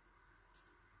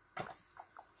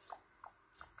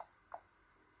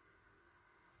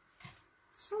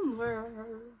 Somewhere.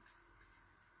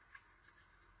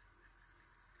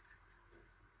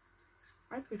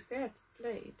 I prepared the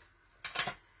plate.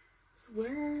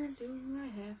 Where do I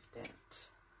have that?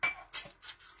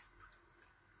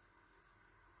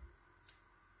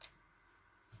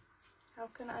 How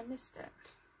can I miss that?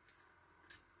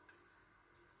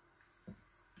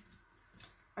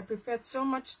 I prepared so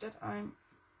much that I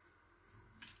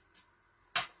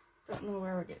don't know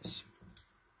where it is.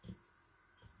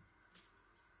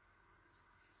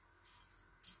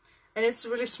 And it's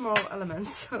a really small element,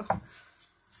 so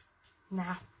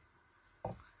now.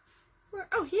 Where?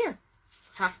 Oh, here.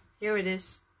 Ha! Here it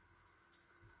is.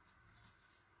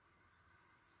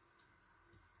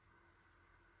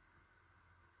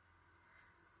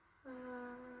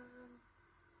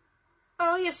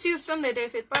 Oh yes, see you Sunday,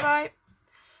 David. Bye bye.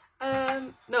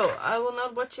 No, I will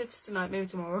not watch it tonight. Maybe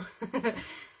tomorrow.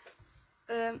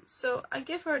 So I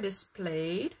give her this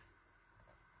plate,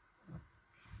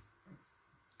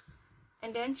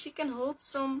 and then she can hold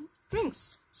some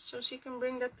drinks, so she can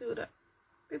bring that to the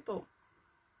people.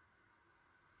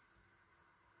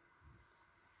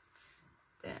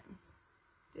 Then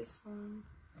this one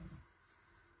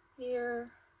here.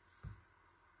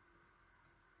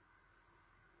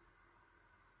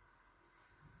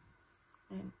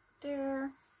 And there.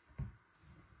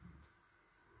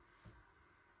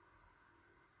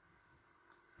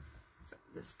 So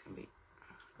this can be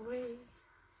away.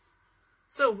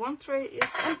 So one tray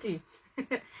is empty.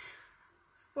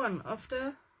 One of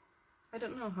the, I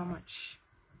don't know how much.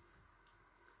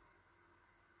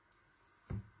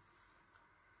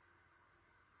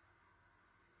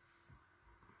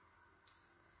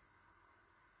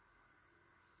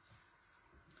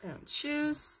 And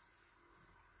shoes.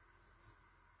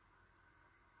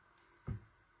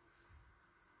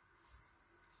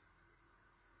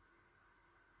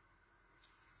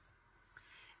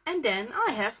 And then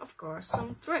I have, of course,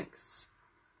 some drinks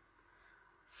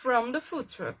from the food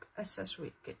truck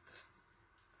accessory kit.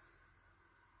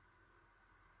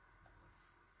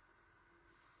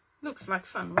 Looks like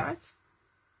fun, right?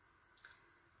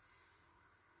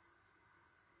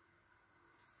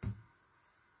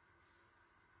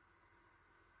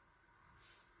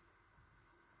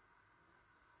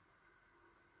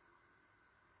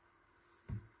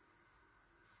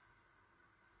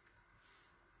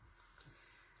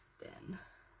 Then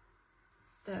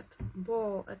that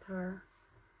ball at her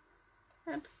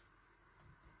head,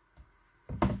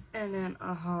 and then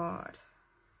a heart.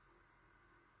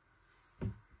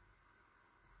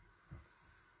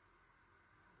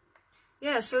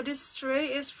 Yeah, so this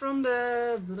tray is from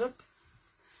the,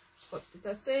 what did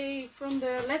I say, from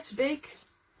the Let's Bake.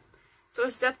 So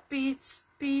it's that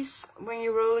piece when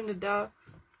you roll in the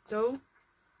dough,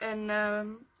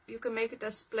 and you can make it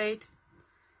as plate.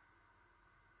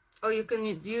 Or you can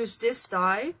use this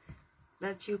die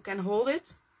that you can hold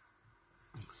it.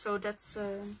 So that's,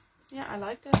 yeah, I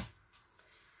like that.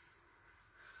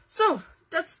 So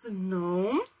that's the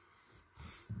gnome.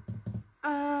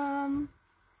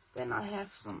 Then I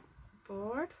have some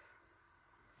board.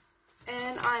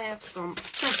 And I have some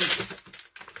presents.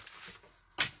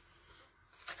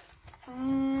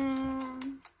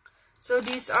 So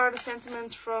these are the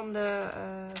sentiments from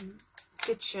the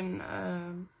kitchen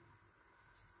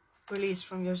release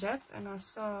from Josette, and I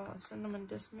saw cinnamon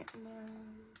this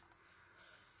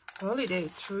holiday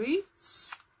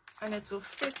treats, and it will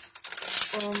fit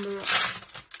on the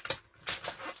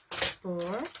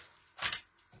board.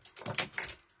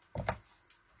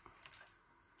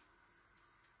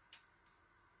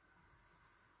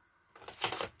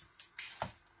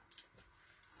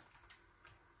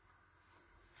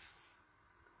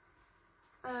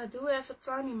 Do we have a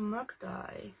tiny mug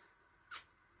die?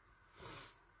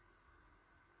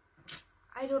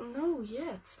 I don't know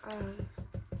yet.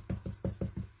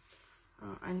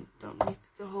 I don't need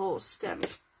the whole stem.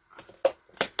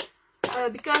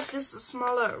 Because this is a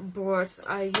smaller board,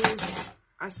 I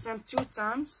stamp 2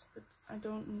 times, but I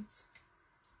don't need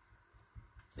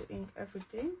to ink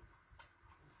everything.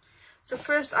 So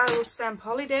first I will stamp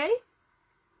holiday.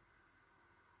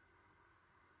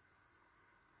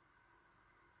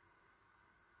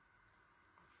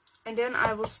 And then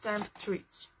I will stamp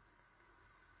treats.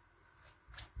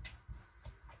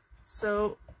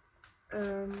 So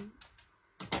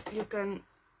you can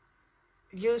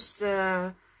use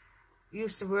the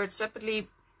word separately.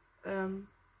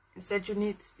 Instead,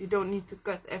 you don't need to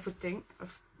cut everything,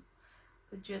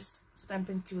 but just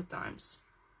stamping 2 times.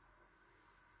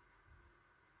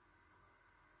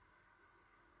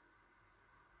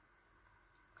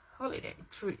 Holiday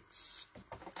treats.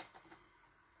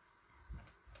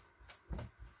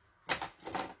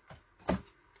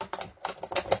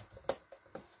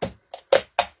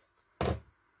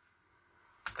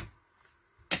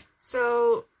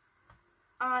 So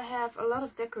I have a lot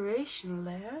of decoration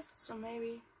left, so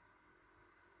maybe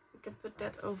we can put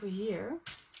that over here.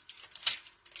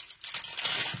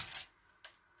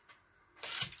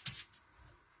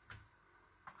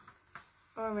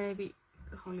 Or maybe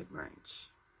the holy branch.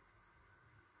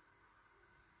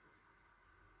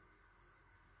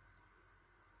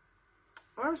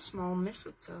 Or a small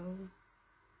mistletoe.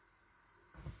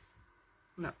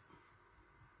 No.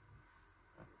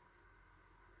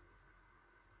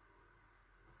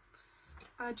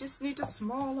 I just need a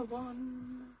smaller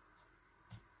one.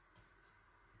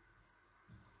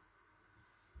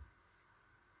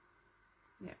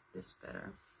 Yeah, this is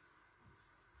better.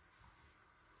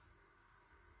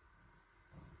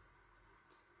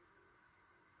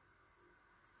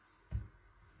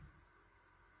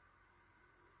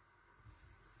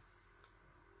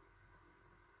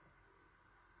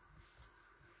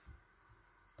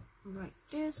 Like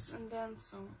this, and then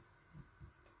some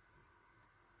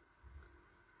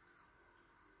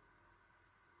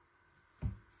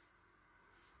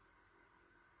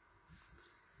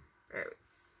berry.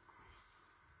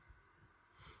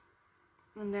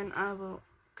 And then I will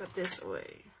cut this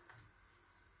away.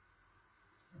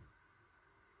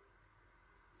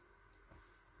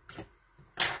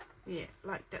 Yeah,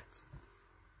 like that.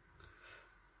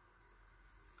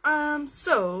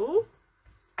 So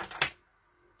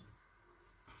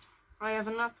I have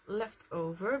enough left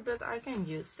over, but I can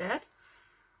use that.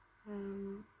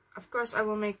 Of course, I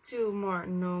will make 2 more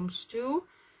gnomes too,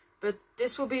 but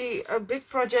this will be a big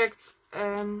project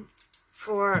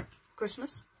for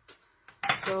Christmas.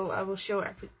 So I will show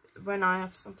when I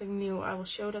have something new, I will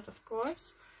show that, of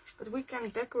course. But we can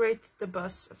decorate the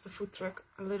bus of the food truck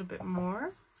a little bit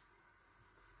more.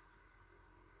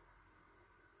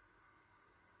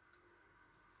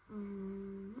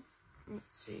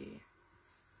 Let's see.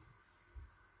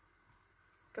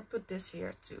 I could put this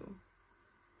here too.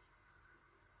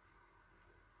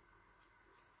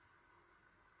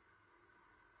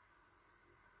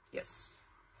 Yes.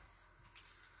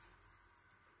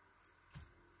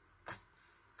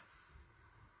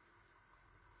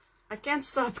 I can't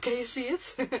stop, can you see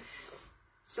it?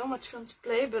 So much fun to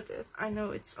play, but I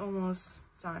know it's almost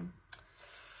time.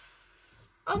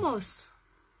 Almost.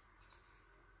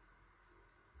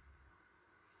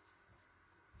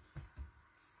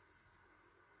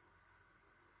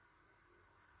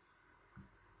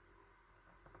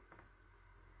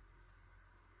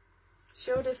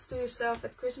 Show this to yourself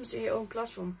at Christmas in your own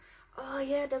classroom. Oh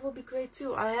yeah, that would be great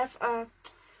too. I have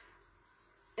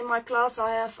in my class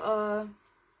I have a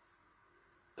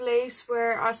place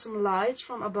where are some lights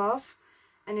from above,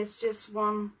 and it's just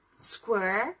one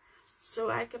square,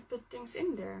 so I can put things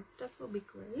in there. That will be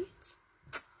great.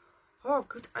 Oh,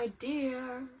 good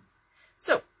idea.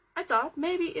 So I thought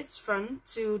maybe it's fun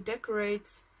to decorate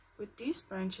with these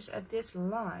branches at this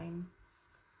line.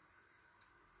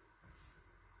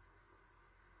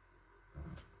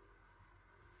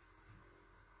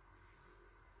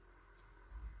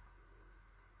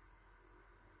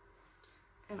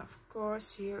 And of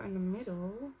course here in the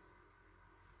middle,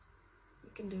 we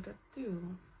can do that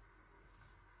too.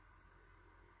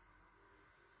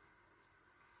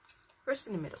 First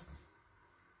in the middle.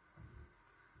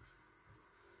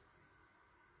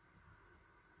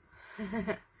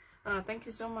 Oh, thank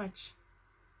you so much.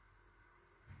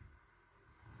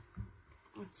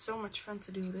 It's so much fun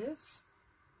to do this.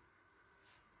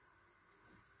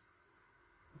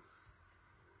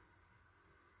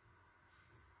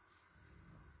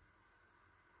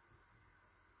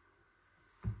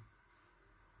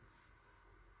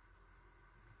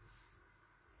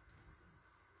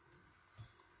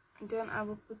 And then I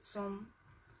will put some.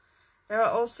 There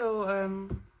are also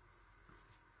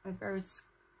berries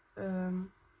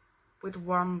with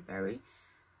warm berry,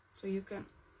 so you can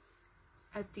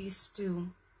add these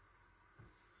too.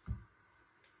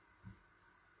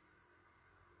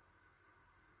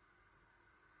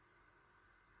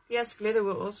 Yes, glitter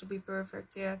will also be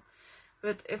perfect, yeah.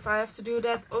 But if I have to do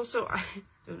that, also I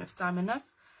don't have time enough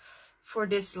for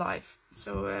this live.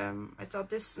 So I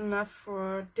thought this is enough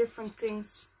for different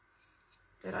things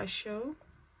that I show.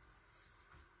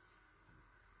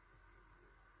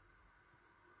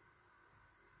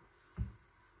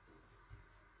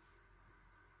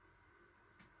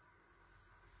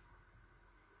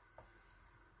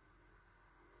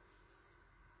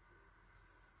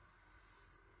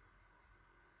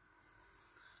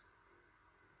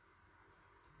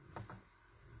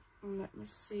 And let me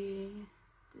see,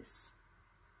 this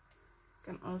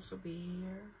can also be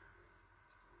here.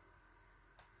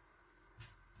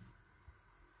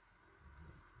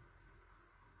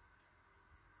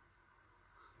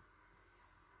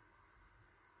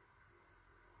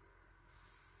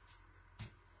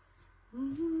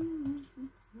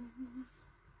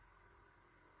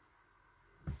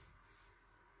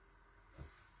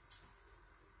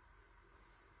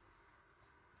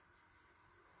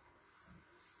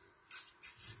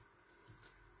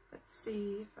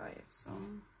 see if I have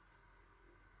some.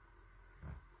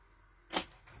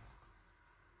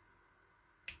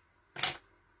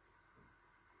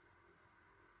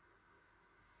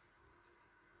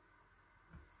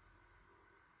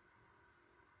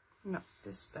 No,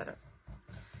 this is better.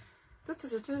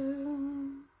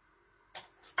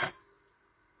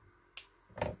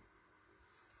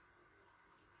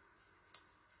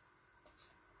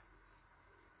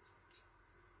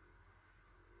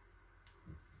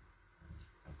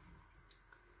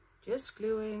 Just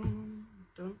gluing,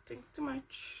 don't think too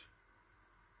much.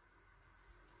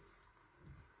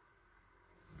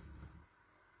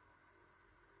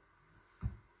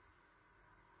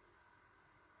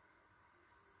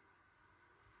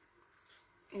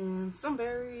 And some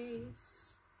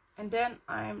berries, and then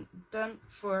I'm done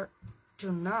for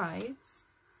tonight,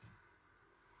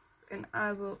 and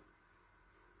I will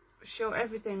show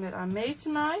everything that I made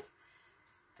tonight,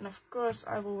 and of course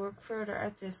I will work further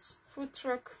at this food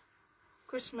truck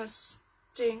Christmas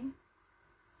thing.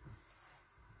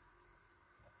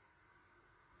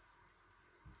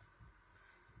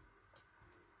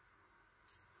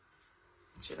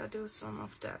 Should I do some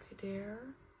of that there?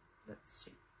 Let's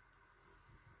see.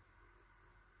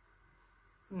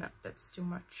 No, that's too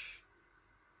much.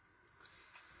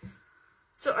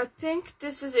 So I think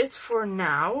this is it for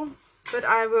now, but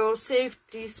I will save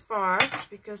these parts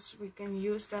because we can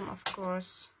use them, of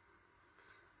course,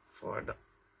 for the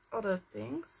other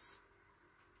things.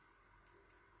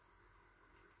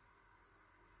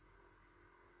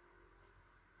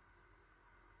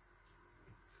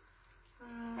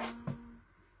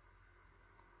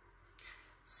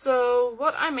 So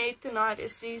what I made tonight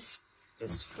is this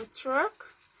food truck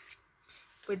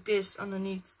with this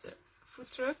underneath the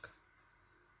food truck.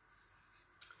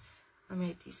 I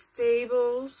made these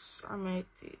tables, I made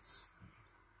this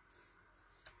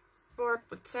board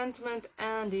with sentiment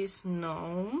and this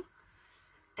gnome.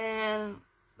 And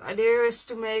the idea is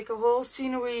to make a whole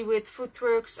scenery with food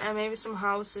trucks and maybe some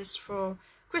houses for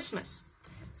Christmas.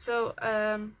 So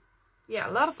yeah,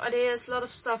 a lot of ideas, a lot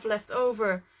of stuff left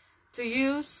over to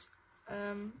use.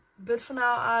 But for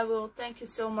now I will thank you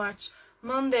so much.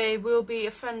 Monday will be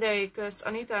a fun day because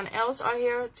Anita and Els are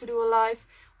here to do a live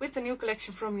with the new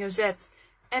collection from Josette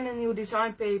and a new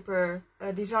design paper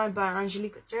designed by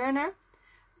Angelique Turner,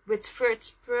 which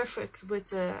fits perfect with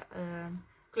the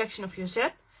collection of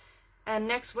Josette. And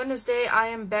next Wednesday I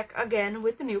am back again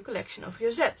with the new collection of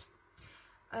Josette.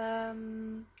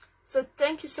 So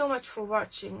thank you so much for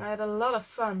watching. I had a lot of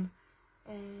fun,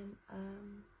 and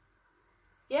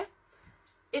yeah,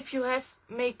 if you have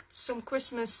made some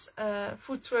Christmas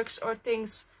food trucks or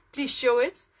things, please show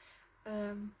it.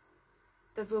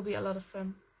 That will be a lot of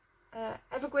fun.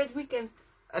 Have a great weekend.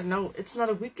 No, it's not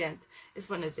a weekend, it's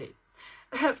Wednesday.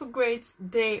 Have a great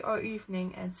day or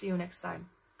evening and see you next time.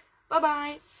 Bye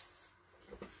bye.